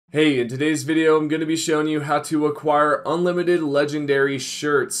Hey, in today's video, I'm going to be showing you how to acquire unlimited legendary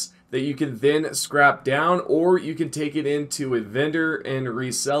shirts that you can then scrap down, or you can take it into a vendor and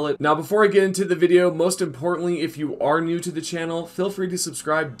resell it. Now, before I get into the video, most importantly, if you are new to the channel, feel free to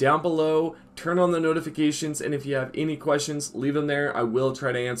subscribe down below, turn on the notifications, and if you have any questions, leave them there. I will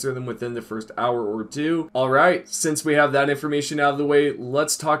try to answer them within the first hour or two. Alright, since we have that information out of the way,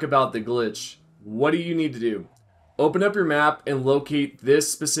 let's talk about the glitch. What do you need to do? Open up your map and locate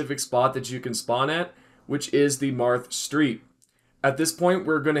this specific spot that you can spawn at, which is the Marth Street. At this point,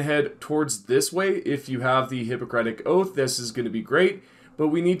 we're going to head towards this way. If you have the Hippocratic Oath, this is going to be great, but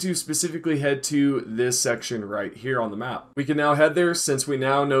we need to specifically head to this section right here on the map. We can now head there since we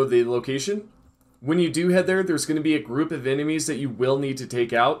now know the location. When you do head there, there's going to be a group of enemies that you will need to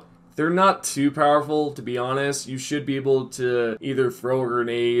take out. They're not too powerful, to be honest. You should be able to either throw a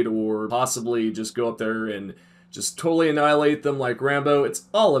grenade or possibly just go up there and just totally annihilate them like Rambo. It's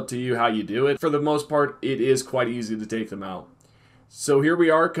all up to you how you do it. For the most part, it is quite easy to take them out. So here we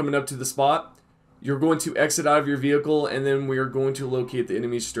are coming up to the spot. You're going to exit out of your vehicle, and then we are going to locate the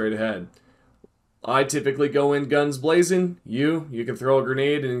enemies straight ahead. I typically go in guns blazing. You can throw a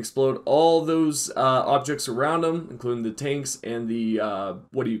grenade and explode all those objects around them, including the tanks and the,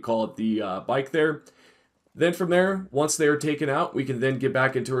 the bike there. Then from there, once they are taken out, we can then get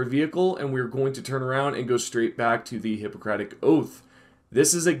back into our vehicle, and we're going to turn around and go straight back to the Hippocratic Oath.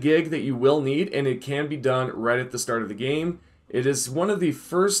 This is a gig that you will need, and it can be done right at the start of the game. It is one of the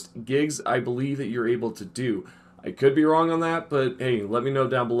first gigs I believe that you're able to do. I could be wrong on that, but hey, let me know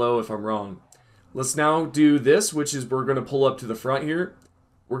down below if I'm wrong. Let's now do this, which is we're going to pull up to the front here.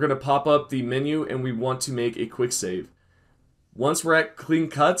 We're going to pop up the menu, and we want to make a quick save. Once we're at clean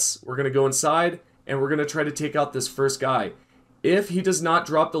cuts, we're going to go inside, and we're going to try to take out this first guy. If he does not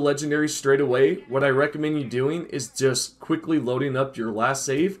drop the legendary straight away, what I recommend you doing is just quickly loading up your last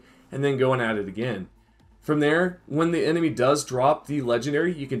save and then going at it again. From there, when the enemy does drop the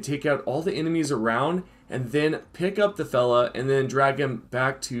legendary, you can take out all the enemies around and then pick up the fella and then drag him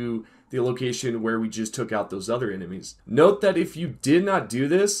back to the location where we just took out those other enemies. Note that if you did not do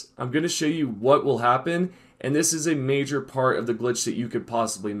this, I'm going to show you what will happen. And this is a major part of the glitch that you could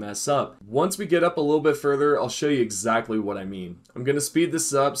possibly mess up. Once we get up a little bit further, I'll show you exactly what I mean. I'm going to speed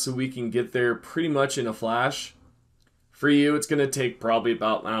this up so we can get there pretty much in a flash. For you, it's going to take probably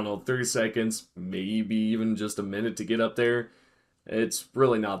about, 30 seconds, maybe even just a minute to get up there. It's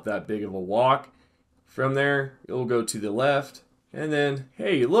really not that big of a walk. From there, you'll go to the left. And then,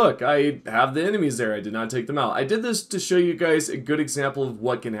 hey, look, I have the enemies there. I did not take them out. I did this to show you guys a good example of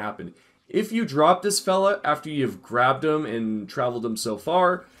what can happen. If you drop this fella after you've grabbed him and traveled him so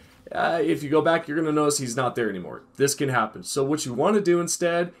far, if you go back, you're going to notice he's not there anymore. This can happen. So what you want to do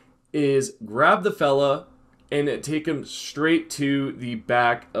instead is grab the fella and take him straight to the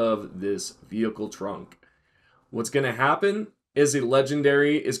back of this vehicle trunk. What's going to happen is a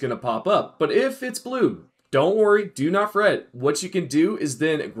legendary is going to pop up. But if it's blue, don't worry, do not fret. What you can do is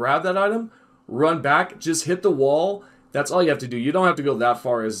then grab that item, run back, just hit the wall. That's all you have to do. You don't have to go that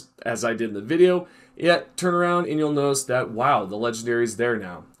far as I did in the video. Yet, turn around and you'll notice that, wow, the legendary is there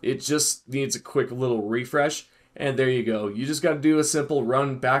now. It just needs a quick little refresh. And there you go. You just got to do a simple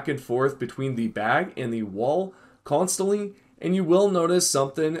run back and forth between the bag and the wall constantly. And you will notice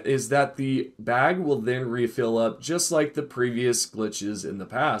something is that the bag will then refill up just like the previous glitches in the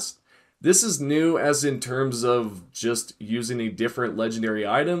past. This is new as in terms of just using a different legendary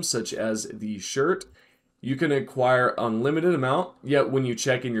item such as the shirt. You can acquire unlimited amount, yet when you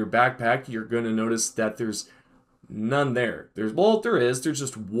check in your backpack, you're going to notice that there's none there. There's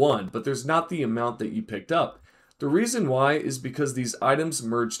just one, but there's not the amount that you picked up. The reason why is because these items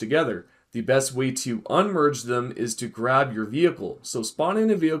merge together. The best way to unmerge them is to grab your vehicle. So spawn in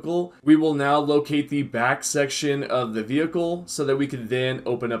a vehicle, we will now locate the back section of the vehicle so that we can then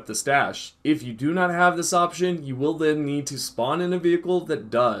open up the stash. If you do not have this option, you will then need to spawn in a vehicle that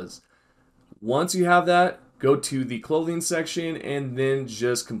does. Once you have that, go to the clothing section and then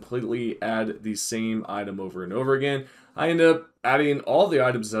just completely add the same item over and over again. I end up adding all the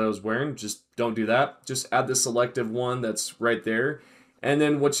items that I was wearing. Just don't do that. Just add the selective one that's right there. And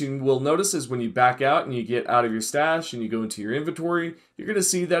then what you will notice is when you back out and you get out of your stash and you go into your inventory, you're going to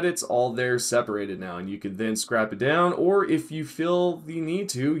see that it's all there separated now. And you can then scrap it down, or if you feel the need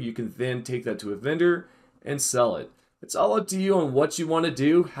to, you can then take that to a vendor and sell it. It's all up to you on what you want to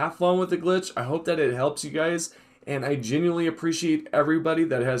do. Have fun with the glitch. I hope that it helps you guys. And I genuinely appreciate everybody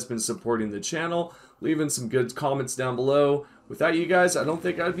that has been supporting the channel, leaving some good comments down below. Without you guys, I don't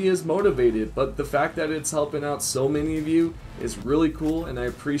think I'd be as motivated, but the fact that it's helping out so many of you is really cool, and I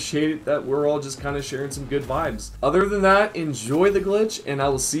appreciate it that we're all just kind of sharing some good vibes. Other than that, enjoy the glitch, and I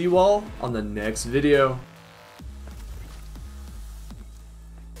will see you all on the next video.